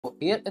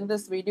Here in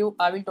this video,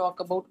 I will talk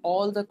about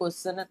all the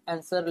question and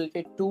answer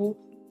related to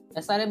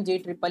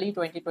Srmjeee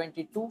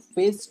 2022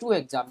 Phase 2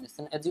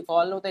 examination. As you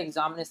all know, the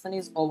examination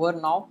is over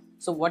now.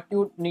 So what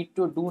you need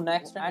to do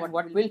next and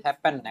what will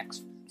happen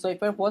next. So if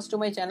you're first to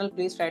my channel,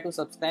 please try to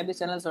subscribe the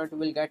channel so that you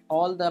will get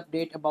all the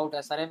update about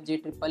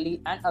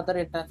Srmjeee and other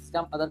entrance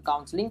exam, other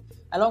counseling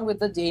along with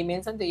the JEE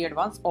Mains and JEE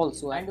Advanced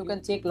also. And you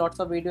can check lots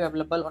of video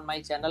available on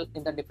my channel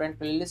in the different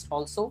playlist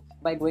also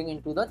by going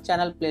into the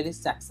channel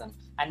playlist section.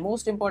 And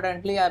most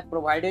importantly, I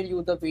provided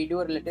you the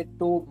video related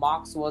to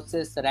marks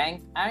versus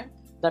rank and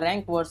the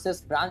rank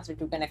versus branch that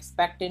you can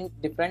expect in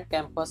different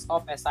campus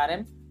of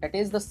SRM. That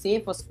is the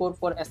safe score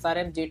for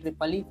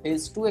Srmjeee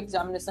Phase 2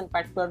 examination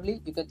particularly.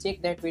 You can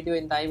check that video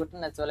in the I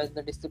button as well as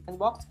the description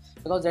box,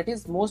 because that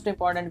is most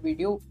important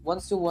video.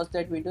 Once you watch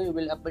that video, you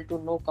will be able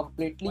to know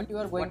completely what you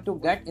are going to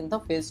get in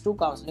the Phase 2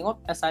 counseling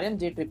of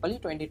Srmjeee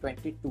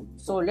 2022.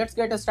 So let's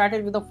get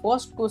started with the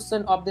first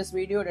question of this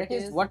video. That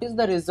is, what is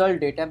the result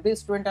date? Every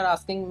student are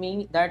asking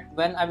me that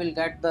when I will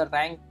get the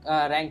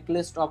rank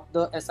list of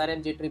the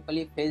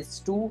Srmjeee Phase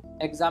 2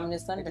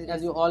 examination. And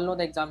as you all know,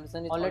 the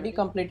examination is already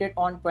completed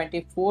on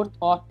 24th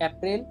of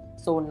April.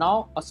 So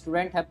now a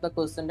student have the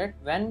question that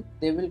when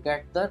they will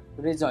get the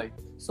result.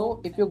 So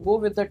if you go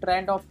with the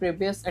trend of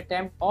previous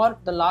attempt or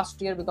the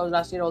last year, because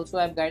last year also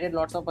I have guided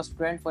lots of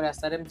students for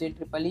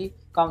Srmjeee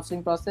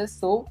counseling process.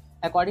 So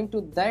according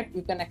to that,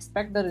 you can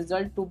expect the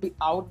result to be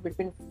out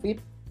between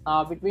 5th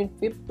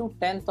to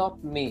 10th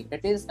of May.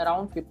 That is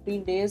around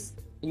 15 days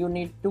you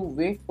need to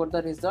wait for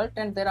the result,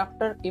 and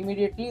thereafter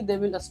immediately they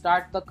will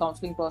start the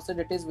counseling process.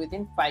 That is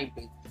within 5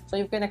 days. So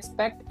you can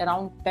expect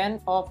around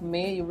 10th of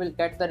May you will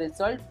get the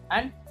result,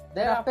 and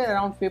thereafter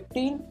around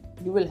 15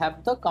 you will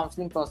have the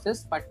counseling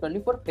process, particularly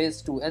for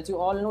Phase 2. As you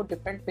all know,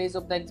 different phase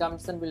of the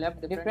examination will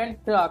have different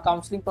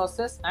counseling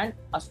process, and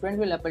a student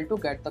will able to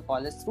get the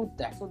college through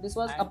that. So this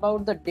was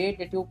about the date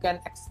that you can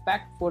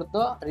expect for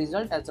the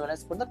result as well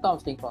as for the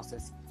counseling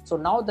process. So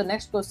now the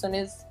next question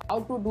is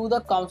how to do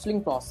the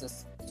counseling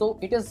process. So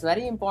it is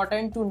very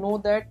important to know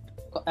that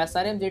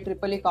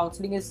Srmjeee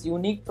counseling is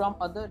unique from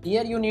other.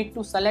 Here you need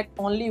to select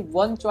only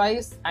one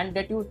choice and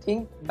that you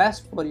think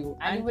best for you,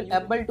 and you will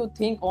able to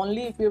think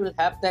only if you will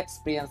have the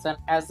experience. And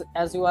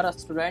as you are a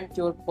student,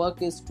 your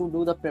work is to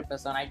do the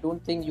preparation. I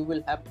don't think you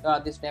will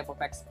have this type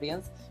of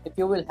experience. If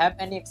you will have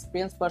any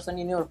experienced person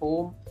in your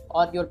home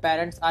or your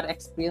parents are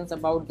experienced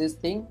about this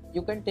thing,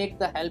 you can take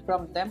the help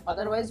from them.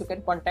 Otherwise, you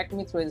can contact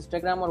me through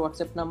Instagram or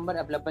WhatsApp number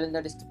available in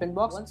the description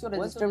box. Once you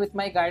register with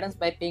my guidance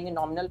by paying a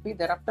nominal fee,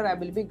 thereafter I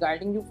will be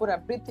guiding you for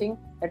everything.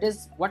 That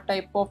is what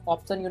type of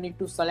option you need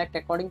to select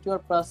according to your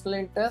personal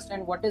interest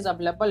and what is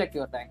available at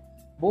your rank.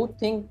 Both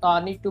things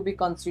need to be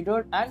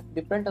considered, and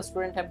different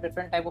students have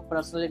different type of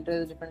personal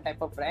interest, different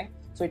type of rank.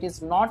 So it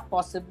is not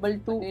possible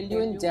to tell you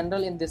in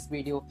general in this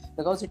video,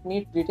 because it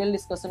needs detailed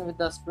discussion with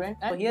the student.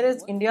 And so here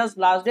is India's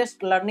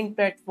largest learning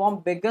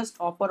platform, biggest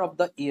offer of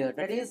the year.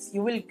 That is,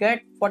 you will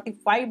get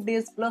 45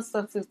 days plus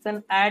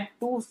subscription at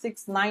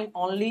 269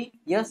 only.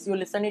 Yes, you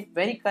listen it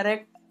very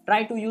correct.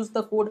 Try to use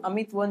the code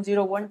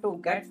Amit101 to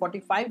get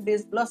 45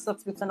 days plus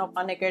subscription of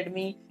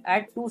Unacademy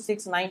at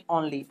 269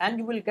 only, and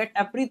you will get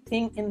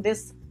everything in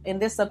this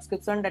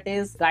subscription. That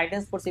is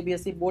guidance for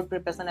CBSE board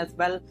preparation as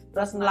well,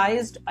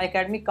 personalized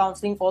academic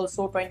counseling,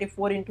 also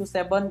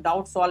 24/7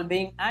 doubt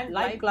solving and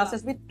live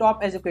classes with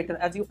top educator.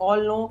 As you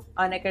all know,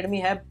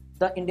 Unacademy have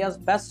the India's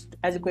best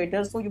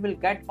educators, so you will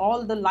get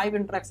all the live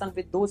interaction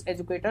with those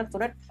educators so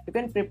that you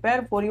can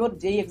prepare for your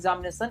JEE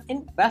examination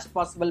in best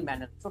possible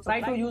manner. So try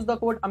to use the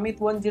code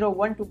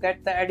Amit101 to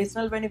get the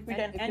additional benefit,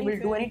 and if you will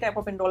do any type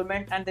of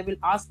enrollment and they will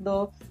ask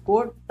the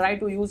code, try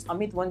to use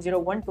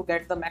Amit101 to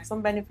get the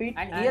maximum benefit.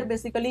 And here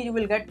basically you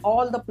will get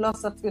all the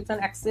plus subscription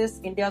access,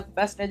 India's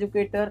best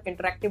educator,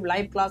 interactive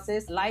live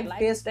classes, live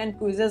test and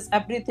quizzes,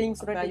 everything,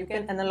 so that you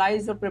can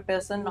analyze your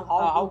preparation,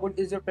 how good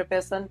is your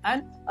preparation,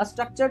 and a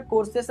structured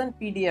courses and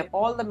PDF.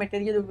 All the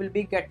material you will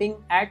be getting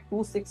at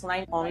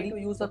 269 only. To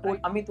use the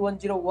code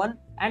Amit101,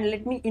 and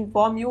let me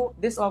inform you,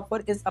 this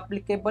offer is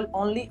applicable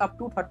only up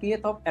to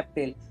 30th of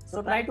April.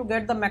 So try to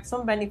get the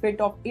maximum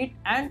benefit of it,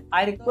 and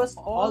I request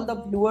all the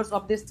viewers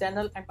of this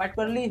channel and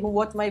particularly who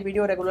watch my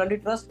video regularly,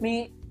 trust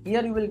me,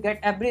 here you will get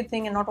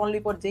everything, and not only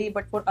for JEE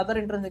but for other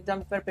entrance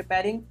exams you are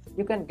preparing,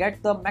 you can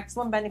get the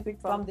maximum benefit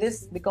from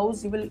this,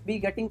 because you will be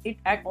getting it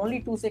at only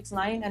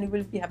 269 and you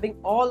will be having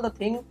all the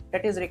thing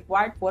that is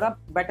required for a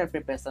better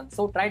preparation.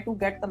 So try to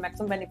get the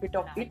maximum benefit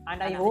of it,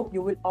 and I hope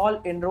you will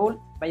all enroll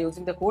by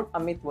using the code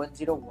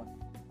Amit101.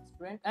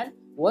 And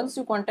once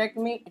you contact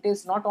me, it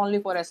is not only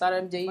for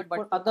Srmjeee but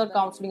for other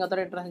counseling, other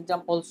entrance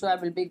exam also. I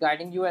will be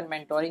guiding you and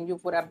mentoring you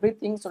for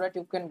everything so that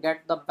you can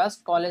get the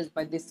best college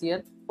by this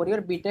year for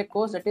your BTech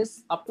course. That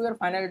is up to your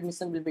final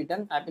admission will be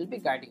done. I will be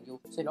guiding you.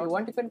 So if you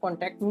want, you can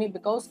contact me,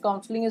 because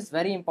counseling is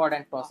very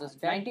important process.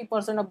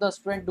 90% of the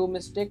student do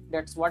mistake.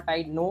 That's what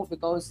I know,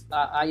 because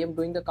I am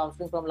doing the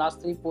counseling from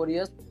last 3-4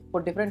 years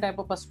for different type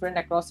of a student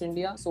across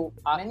India. So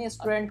many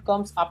student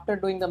comes after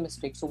doing the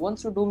mistake. So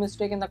once you do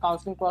mistake in the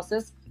counseling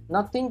process,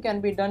 nothing can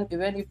be done.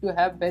 Even if you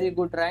have very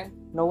good rank,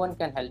 no one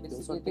can help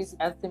you. So it is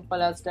as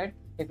simple as that.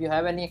 If you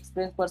have any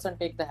experienced person,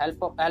 take the help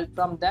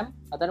from them.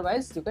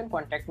 Otherwise, you can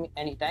contact me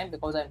anytime,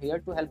 because I'm here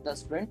to help the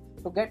student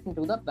to get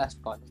into the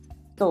best college.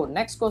 So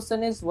next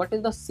question is, what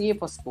is the safe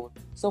score?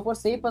 So for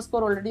safe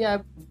score, already I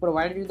have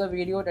provided you the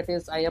video, that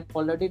is I have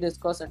already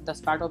discussed at the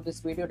start of this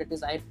video, that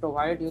is I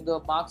provided you the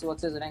marks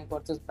versus rank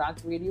versus branch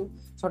video.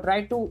 So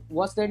try to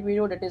watch that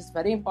video. That is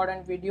very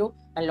important video,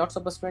 and lots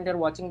of students are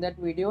watching that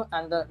video,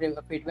 and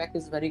the feedback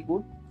is very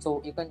good.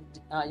 So you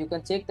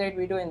can check that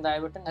video in the I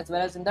button, as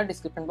well as in the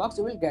description box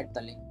you will get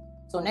the link.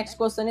 So next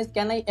question is,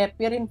 can I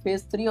appear in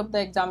phase 3 of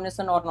the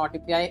examination or not?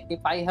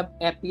 If I have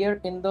appeared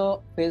in the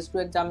phase 2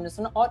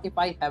 examination, or if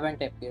I haven't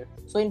appeared.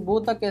 So in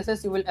both the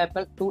cases, you will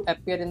able to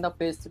appear in the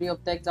phase 3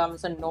 of the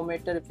examination, no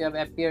matter if you have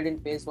appeared in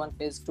phase 1,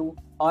 phase 2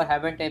 or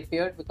haven't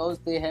appeared, because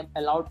they have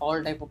allowed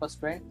all type of a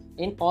student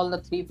in all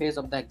the 3 phases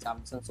of the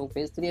examination. So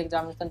phase 3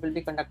 examination will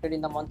be conducted in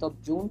the month of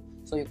June.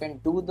 So you can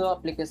do the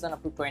application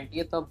up to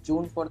 20th of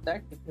June for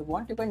that. If you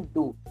want, you can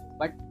do.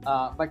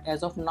 But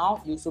as of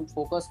now, you should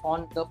focus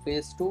on the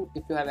phase 2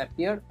 if you have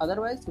appeared.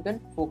 Otherwise, you can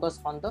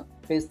focus on the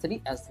phase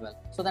 3 as well.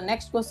 So the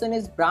next question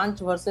is branch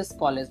versus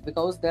college,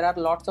 because there are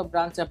lots of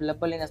branch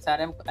available in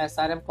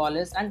SRM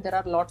college, and there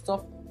are lots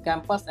of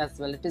campus as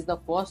well. It is the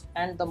first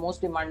and the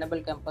most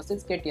demandable campus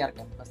is KTR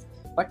campus.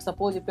 But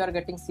suppose if you are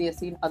getting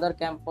CSE in other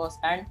campus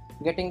and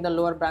getting the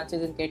lower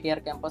branches in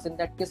KTR campus, in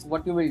that case,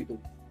 what you will do?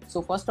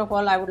 So first of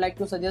all, I would like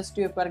to suggest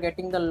you, if you are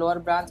getting the lower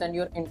branch and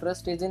your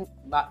interest is in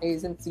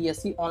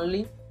CSE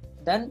only,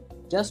 then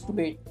just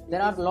wait.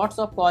 There are lots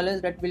of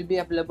colleges that will be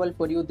available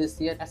for you this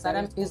year.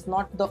 SRM is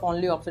not the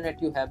only option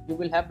that you have. You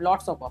will have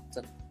lots of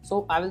options.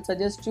 So I will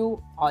suggest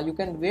you, you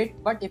can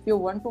wait. But if you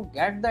want to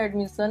get the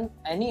admission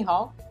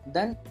anyhow,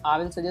 then I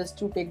will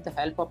suggest you take the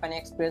help of an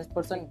experienced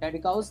person,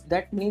 because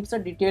that needs a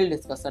detailed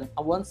discussion.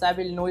 Once I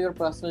will know your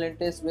personal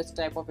interest, which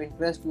type of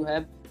interest you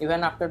have,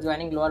 even after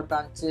joining lower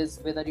branches,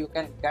 whether you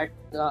can get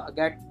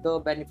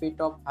the benefit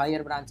of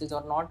higher branches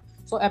or not.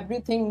 So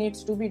everything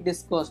needs to be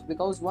discussed,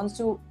 because once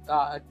you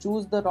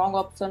choose the wrong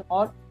option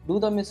or do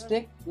the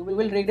mistake, you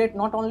will regret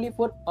not only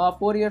for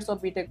 4 years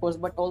of BTech course,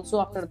 but also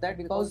after that,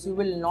 because you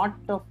will not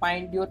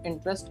find your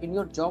interest in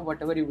your job,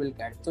 whatever you will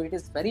get. So it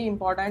is very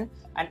important,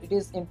 and it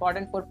is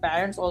important for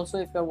parents also.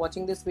 If you are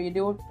watching this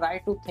video, try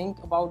to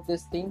think about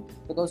this thing,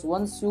 because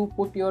once you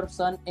put your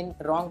son in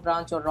wrong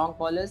branch or wrong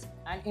college,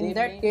 and in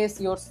that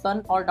case your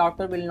son or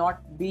daughter will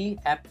not be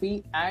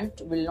happy and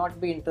will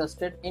not be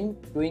interested in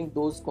doing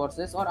those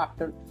courses, or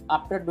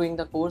after doing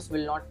the course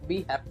will not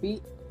be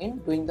happy in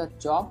doing the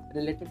job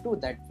related to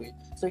that field.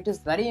 So it is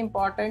very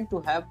important to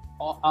have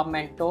a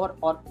mentor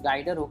or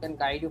guider who can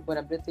guide you for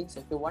everything. So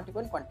if you want, you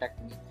can contact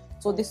me.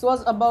 So this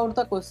was about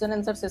the question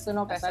answer session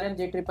of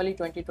Srmjeee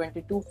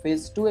 2022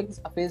 phase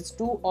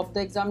 2 of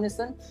the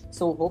examination.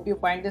 So hope you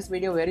find this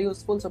video very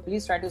useful. So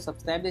please try to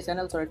subscribe the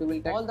channel so that you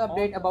will get all the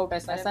update about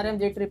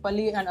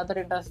Srmjeee and other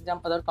entrance exam,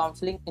 other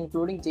counseling,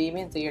 including JEE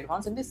Mains, JEE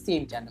Advanced in the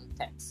same channel.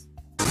 Thanks.